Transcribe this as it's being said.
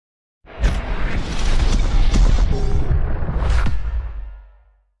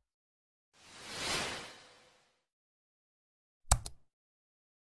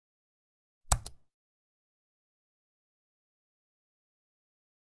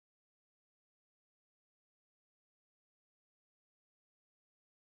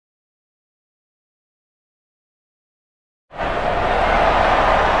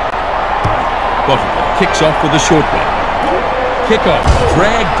kicks off with a short one. Kick-off,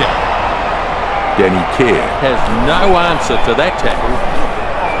 dragged down. Danny Kerr Has no answer to that tackle.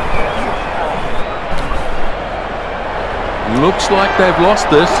 Looks like they've lost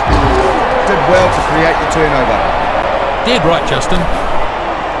this. Did well to create the turnover. Dead right, Justin.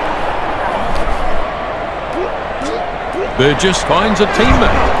 Burgess finds a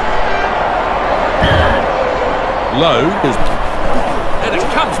teammate. Low is... And it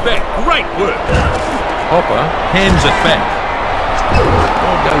comes back. Great work. Hopper hands it back.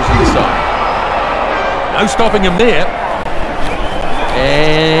 Ball goes inside. No stopping him there.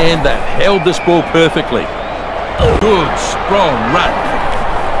 And they've held this ball perfectly. Good, strong run.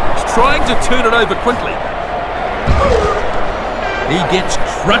 He's trying to turn it over quickly. He gets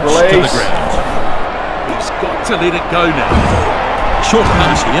crunched to the ground. He's got to let it go now. Short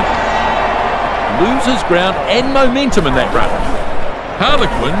pass here. Loses ground and momentum in that run.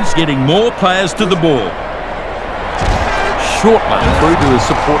 Harlequins getting more players to the ball. Short one through to his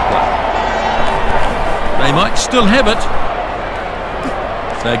support player. They might still have it.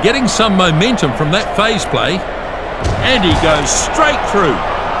 They're getting some momentum from that phase play. And he goes straight through.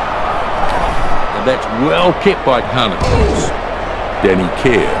 And that's well kept by Harlequins. Danny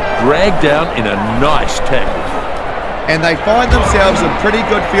Kerr Dragged down in a nice tackle. And they find themselves in pretty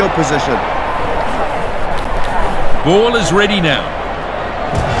good field position. Ball is ready now.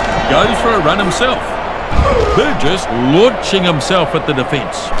 Goes for a run himself. Burgess launching himself at the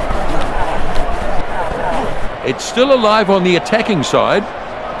defence. It's still alive on the attacking side.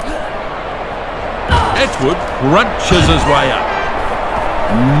 Atwood crunches his way up.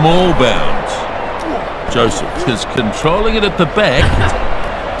 More bounds. Joseph is controlling it at the back.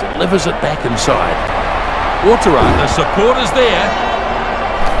 Delivers it back inside. Waterer, the support is there.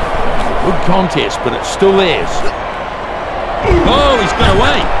 Good contest, but it's still theirs. Oh, he's got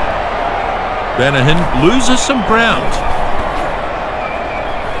away. Banahan loses some ground.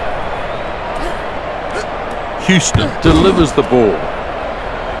 Houston delivers the ball.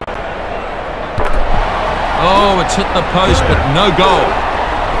 Oh, it's hit the post, but no goal.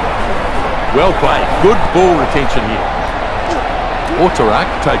 Well played. Good ball retention here. Waterer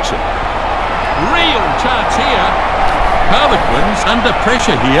takes it. Real chance here. Harlequins under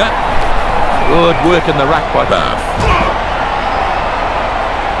pressure here. Good work in the ruck by Bath.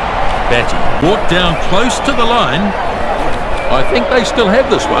 Batty brought down close to the line. I think they still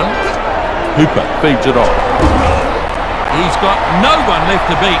have this one. Hooper feeds it on. He's got no one left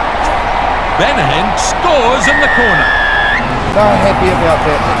to beat. Banahan scores in the corner. They're happy about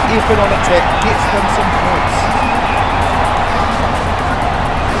that. The effort on attack gets them some points.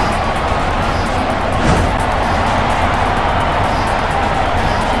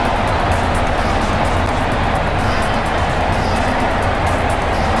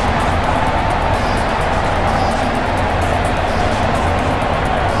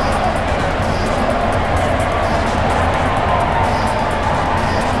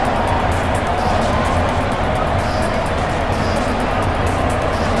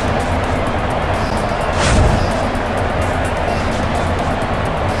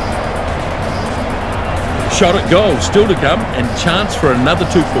 Shot at goal still to come and chance for another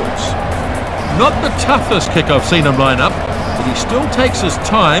 2 points. Not the toughest kick I've seen him line up, but he still takes his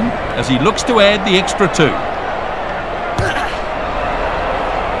time as he looks to add the extra 2.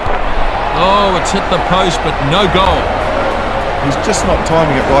 Oh, it's hit the post, but no goal. He's just not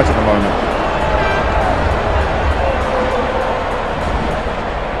timing it right at the moment.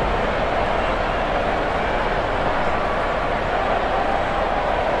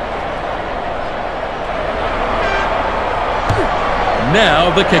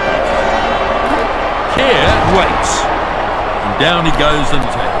 Now the kickoff. Kerr waits. And down he goes in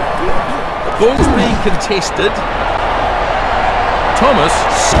tackle. The ball's being contested. Thomas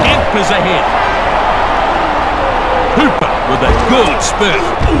scampers ahead. Hooper with a good spurt.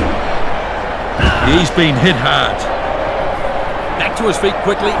 He's been hit hard. Back to his feet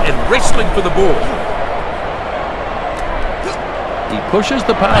quickly and wrestling for the ball. He pushes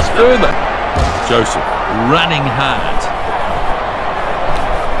the pass further. Joseph running hard.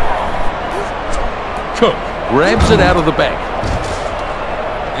 Cook grabs it out of the back.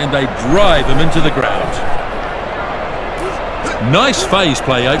 And they drive him into the ground. Nice phase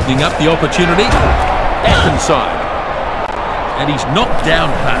play opening up the opportunity. Back inside. And he's knocked down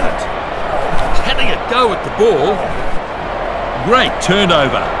hard. Having a go at the ball. Great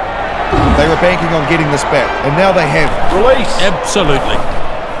turnover. They were banking on getting this back, and now they have. Release. Absolutely.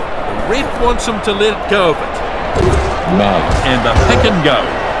 The ref wants them to let go of it. No. And the pick and go.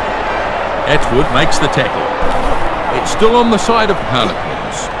 Atwood makes the tackle. It's still on the side of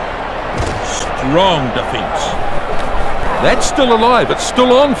Harlequins. Strong defence. That's still alive. It's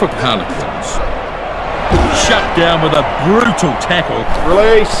still on for Harlequins. Shut down with a brutal tackle.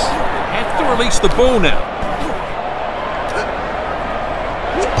 Release. Have to release the ball now.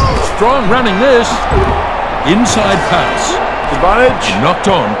 Strong running this. Inside pass. Advantage. Knocked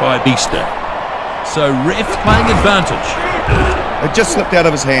on by Beaster. So ref playing advantage. It just slipped out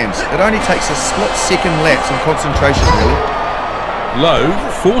of his hands. It only takes a split-second lapse in concentration, really. Low,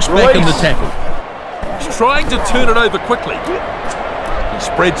 forced back in the tackle. He's trying to turn it over quickly. He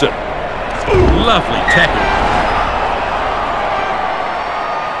spreads it. Lovely tackle.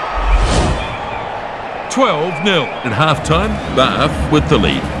 12-0 at half-time. Bath with the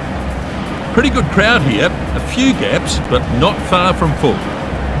lead. Pretty good crowd here. A few gaps, but not far from full.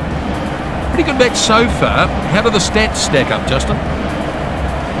 Pretty good match so far. How do the stats stack up, Justin?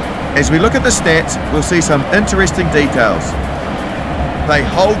 As we look at the stats, we'll see some interesting details. They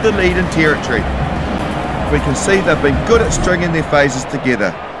hold the lead in territory. We can see they've been good at stringing their phases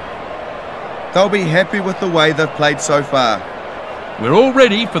together. They'll be happy with the way they've played so far. We're all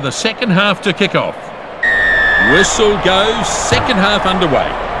ready for the second half to kick off. Whistle goes, second half underway.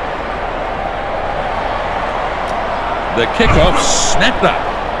 The kickoff snapped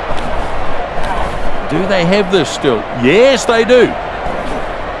up. Do they have this still? Yes, they do.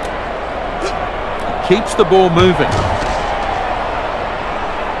 Keeps the ball moving.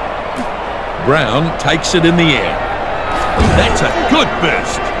 Brown takes it in the air. That's a good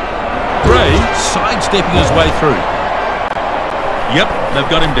burst. Gray sidestepping his way through. Yep,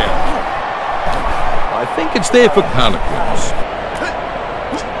 they've got him down. I think it's there for Harlequins.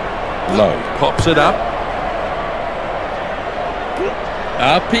 Low pops it up.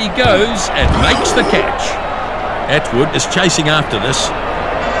 Up he goes and makes the catch. Atwood is chasing after this.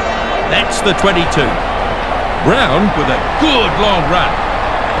 That's the 22. Brown with a good long run.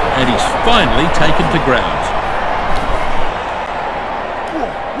 And he's finally taken to ground.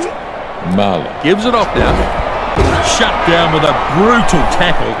 Marler gives it off now. Shut down with a brutal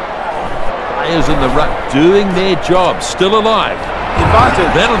tackle. Players in the ruck doing their job, still alive.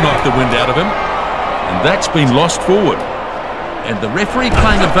 Advantage. That'll knock the wind out of him. And that's been lost forward. And the referee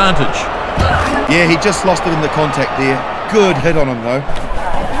playing advantage. Yeah, he just lost it in the contact there. Good hit on him, though.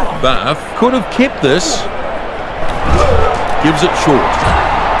 Bath could have kept this. Gives it short.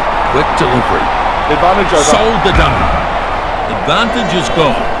 Quick delivery. Advantage over. Sold the dummy. Advantage is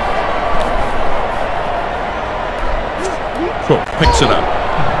gone. Cook picks it up.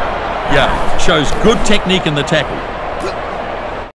 Yeah, shows good technique in the tackle.